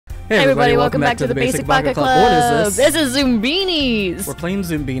Hey everybody, welcome back to the Basic Pocket Club. What is this? This is Zoombinis. We're playing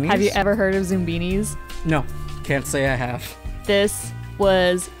Zoombinis. Have you ever heard of Zoombinis? No, can't say I have. This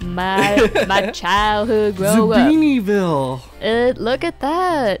was my childhood grow up. Zoombinyville. Look at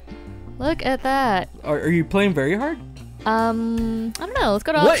that. Look at that. Are you playing very hard? I don't know. Let's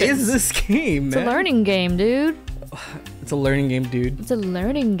go to What options. is this game, man? It's a learning game, dude. It's a learning game, dude. It's a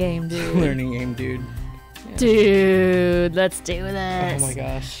learning game, dude. Learning game, dude. Yeah. Dude, let's do this. Oh my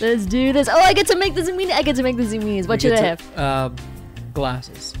gosh. Let's do this. Oh, I get to make the Zoombinis. I get to make the Zoombinis. What should I have?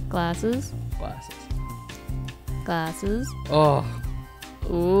 Glasses. Glasses. Glasses. Glasses. Oh.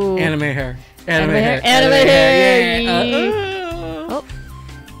 Ooh. Anime hair. Anime hair. Anime hair. Yeah. Oh.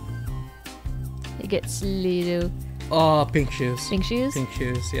 It gets little. Oh, pink shoes. Pink shoes? Pink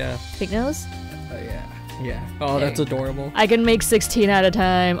shoes, yeah. Pink nose? Yeah. Yeah. Oh, that's adorable. I can make 16 at a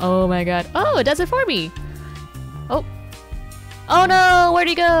time. Oh my god. Oh, it does it for me. Oh. Oh no, where'd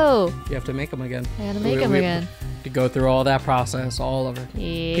he go? You have to make them again. I gotta make them again. To go through all that process all over.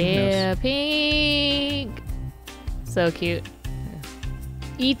 Yeah, pink. So cute.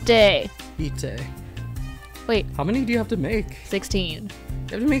 Yeah. Ite. Wait. How many do you have to make? 16. You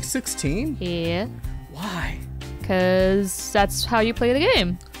have to make 16? Yeah. Why? Because that's how you play the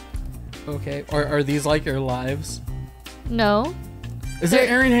game. Okay. Are these like your lives? No. Is it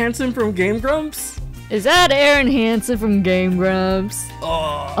Aaron Hansen from Game Grumps? Is that Aaron Hansen from Game Grumps?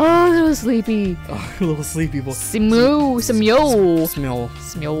 Oh. Oh, a little sleepy. Oh, a little sleepy boy. Smell. Smell. Smell.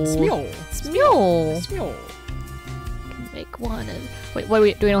 Smell. Smell. Can make one. Wait.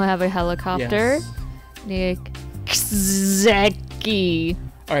 Do we don't have a helicopter? Yes. Nick. Zeki.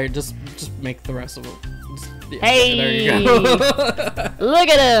 All right, just make the rest of them. Yeah, hey. there you go. Look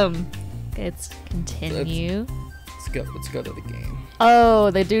at him. Let's continue. Let's go to the game. Oh,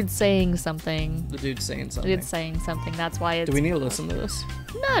 the dude's saying something. The dude's saying something. The dude's saying something. That's why it's. Do we need to listen to this?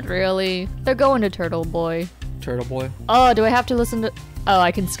 Not really. They're going to Turtle Boy. Turtle Boy. Oh, do I have to listen to? Oh,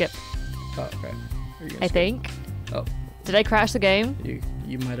 I can skip. Oh, okay. I think. Oh. Did I crash the game?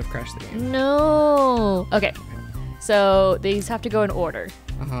 You might have crashed the game. No. Okay. So these have to go in order.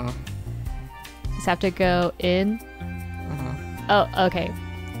 Uh-huh. These have to go in. Uh-huh. Oh, okay.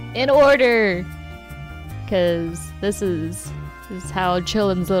 In order. Cause this is how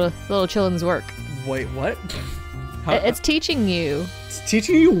chillins little chillins work. Wait, what? It's teaching you. It's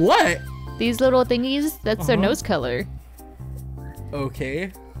teaching you what? These little thingies, that's their nose color.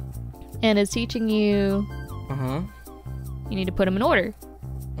 Okay. And it's teaching you. Uh-huh. You need to put them in order.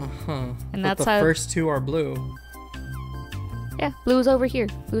 Uh-huh. And but that's the how. first two are blue. Yeah, blue's over here.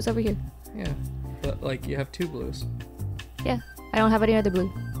 Blue's over here. Yeah, but like you have two blues. Yeah, I don't have any other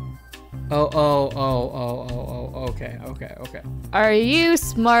blue. Oh, okay. Are you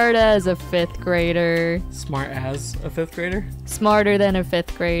smart as a 5th grader? Smart as a 5th grader? Smarter than a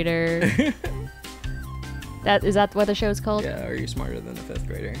 5th grader. Is that what the show's called? Yeah, are you smarter than a 5th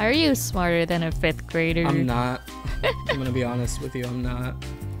grader? Are you smarter than a 5th grader? I'm not. I'm gonna be honest with you, I'm not.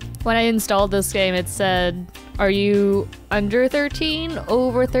 When I installed this game, it said, are you under 13,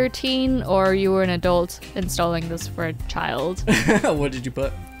 over 13, or you were an adult installing this for a child? What did you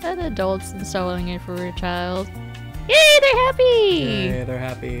put? An adult's installing it for a child. Yay, they're happy! Yay, they're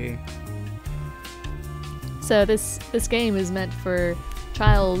happy. So this game is meant for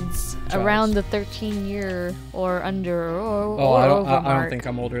childs around the 13-year or under or over mark. I don't think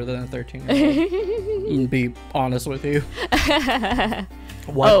I'm older than a 13-year-old. Be honest with you.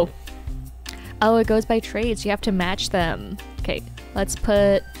 What? Oh, it goes by traits. You have to match them. Okay, let's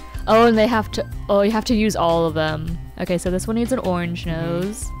put. Oh, and they have to. Oh, you have to use all of them. Okay, so this one needs an orange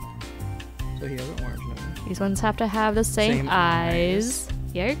nose. So he has an orange nose. These ones have to have the same eyes.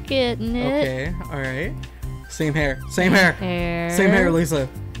 You're getting it. Okay, all right. Same hair. Same hair. Same hair, Lisa.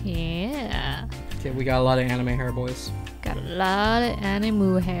 Yeah. Okay, we got a lot of anime hair, boys. Got a lot of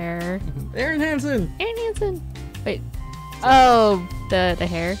anime hair. Aaron Hansen. Aaron Hansen. Wait. Oh, the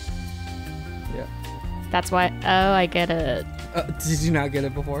hair. Yeah. That's why. Oh, I get it. Did you not get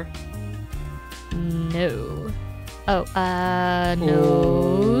it before? No. Oh,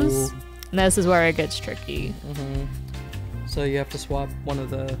 nose. And this is where it gets tricky. So you have to swap one of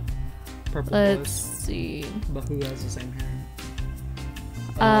the purple Let's boys. see. But who has the same hair?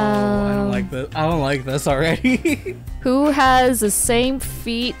 Oh, I don't like this. I don't like this already. Who has the same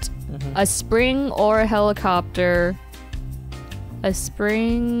feet, a spring or a helicopter? A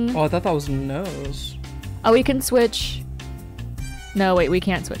spring. Oh, I thought that was nose. Oh, we can switch. No, wait, we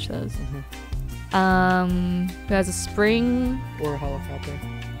can't switch those. Who has a spring or a helicopter?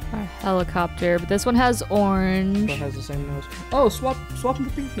 A helicopter, but this one has orange. That has the same nose. Oh, swap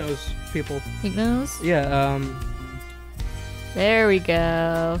the pink nose people. Pink nose? Yeah, There we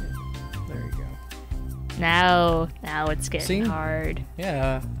go. Now it's getting See? hard.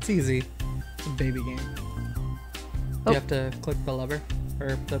 Yeah, it's easy. It's a baby game. Do you have to click the lever?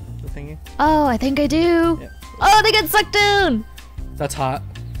 Or the thingy? Oh, I think I do. Yeah. Oh, they get sucked down. That's hot.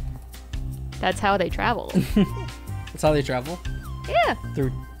 That's how they travel. That's how they travel? Yeah.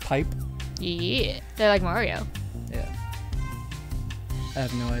 Through pipe? Yeah. They're like Mario. Yeah. I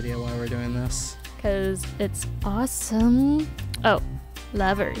have no idea why we're doing this. Because it's awesome. Oh,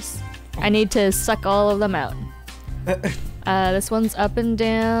 levers. I need to suck all of them out. This one's up and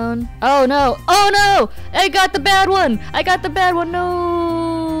down. Oh no! Oh no! I got the bad one! I got the bad one!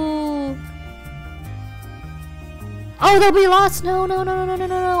 No! Oh, they'll be lost! No, no, no, no, no, no,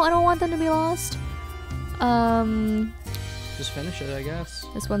 no! I don't want them to be lost. Just finish it, I guess.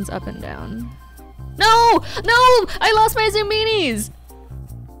 This one's up and down. No! No! I lost my Zoombinis!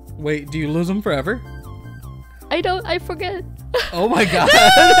 Wait, do you lose them forever? I forget. Oh my god!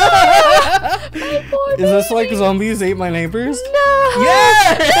 My poor Is this like zombies ate my neighbors? No!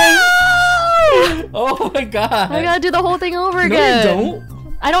 Yes! No! Oh my god! I gotta do the whole thing over No, again. you don't.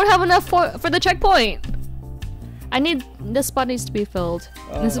 I don't have enough for the checkpoint. I need, this spot needs to be filled.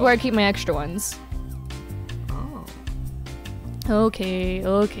 This is where I keep my extra ones. Oh. Okay,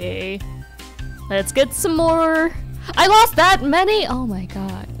 okay. Let's get some more. I lost that many? Oh my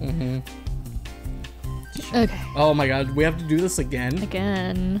god. Mm-hmm. Okay. Oh my god, we have to do this again?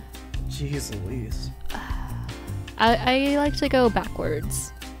 Again. Jeez Louise. I like to go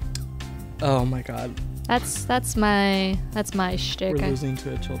backwards. Oh my god. That's my shtick. We're losing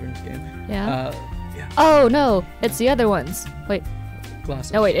to a children's game. Yeah. Yeah. Oh no, it's the other ones. Wait.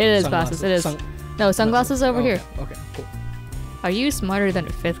 Glasses. No wait, it is glasses. It is. No, sunglasses over here. Okay, cool. Are you smarter than a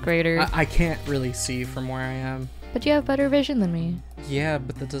 5th grader? I can't really see from where I am. But you have better vision than me. Yeah,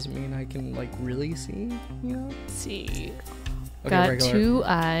 but that doesn't mean I can like really see, you know? Let's see. Okay, Got regular. 2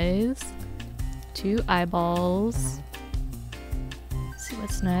 eyes, 2 eyeballs. Let's see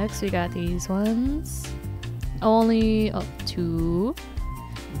what's next. We got these ones. Only 2.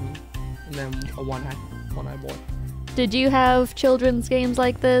 And then a one eye boy. Did you have children's games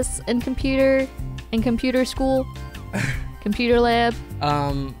like this in computer school? Computer lab?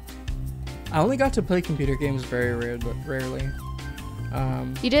 I only got to play computer games very rarely.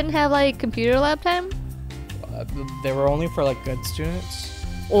 You didn't have like computer lab time? They were only for like good students.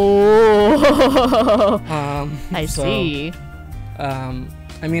 Oh, I so, see.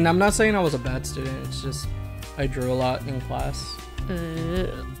 I mean, I'm not saying I was a bad student. It's just I drew a lot in class,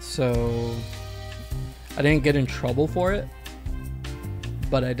 so I didn't get in trouble for it.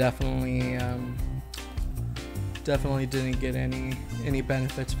 But I definitely didn't get any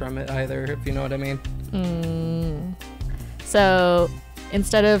benefits from it either, if you know what I mean. So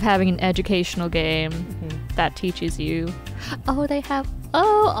instead of having an educational game that teaches you, oh, they have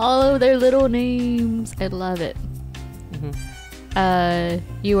all of their little names. I love it.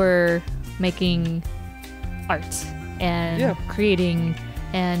 You were making art and creating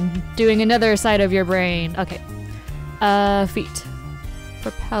and doing another side of your brain. Okay. Feet,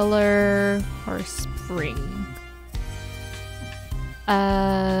 propeller or spring.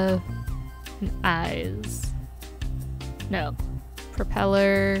 Eyes. No.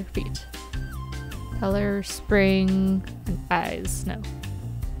 Propeller, feet. Propeller, spring, and eyes. No.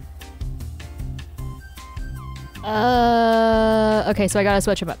 Okay, so I gotta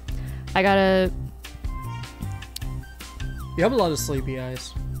switch them up. You have a lot of sleepy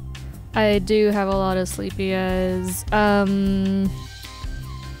eyes. I do have a lot of sleepy eyes. Oh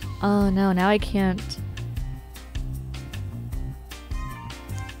no, now I can't.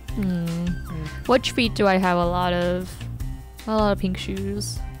 Which feet do I have a lot of? A lot of pink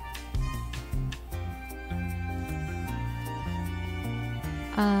shoes.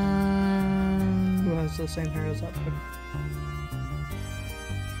 Who has the same hair as that boy?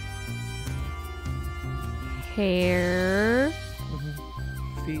 Hair.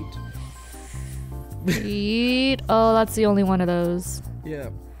 Feet. Feet. Oh, that's the only one of those. Yeah.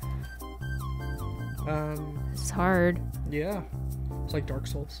 It's hard. Yeah. It's like Dark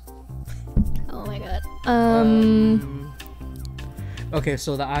Souls. Oh my god. Okay,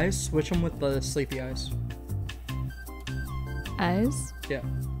 so the eyes, switch them with the sleepy eyes. Eyes? Yeah.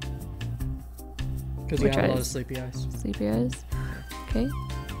 Because you Which have a lot eyes? of sleepy eyes. Sleepy eyes. Okay.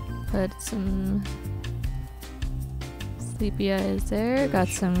 Put some sleepy eyes there. Got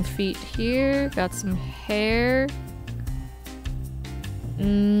some feet here. Got some hair.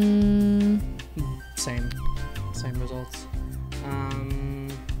 Same results.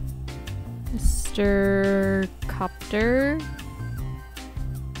 Mr. Copter.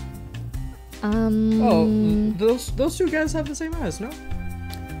 Oh, those two guys have the same eyes, no?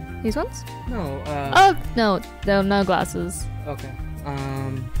 These ones? No. Oh no glasses. Okay.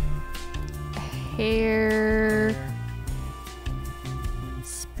 Hair.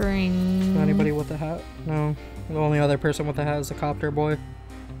 Spring. Anybody with a hat? No. The only other person with a hat is the copter boy.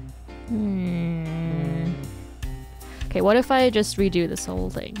 Okay, what if I just redo this whole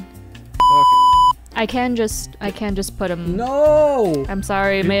thing? Okay. I can just put them. No. I'm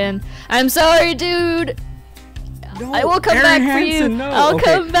sorry, man. I'm sorry, dude. No, I will come Aaron back Hansen, for you. no. I'll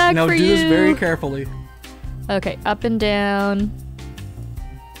come back now for do you. this very carefully. Okay, up and down.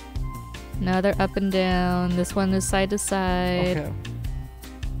 Another up and down. This one is side to side. Okay.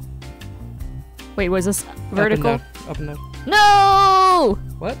 Wait, was this vertical? Up and down. No!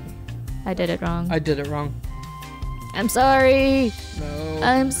 What? I did it wrong. I did it wrong. I'm sorry. No.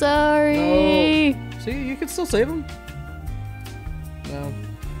 I'm sorry. No. See, you can still save them. No.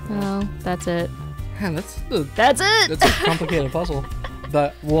 No, that's it. Man, That's it. That's a complicated puzzle.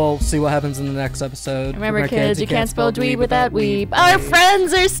 But we'll see what happens in the next episode. Remember, kids, you can't spell dweeb without weeb. Our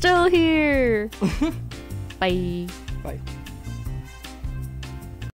friends are still here. Bye. Bye.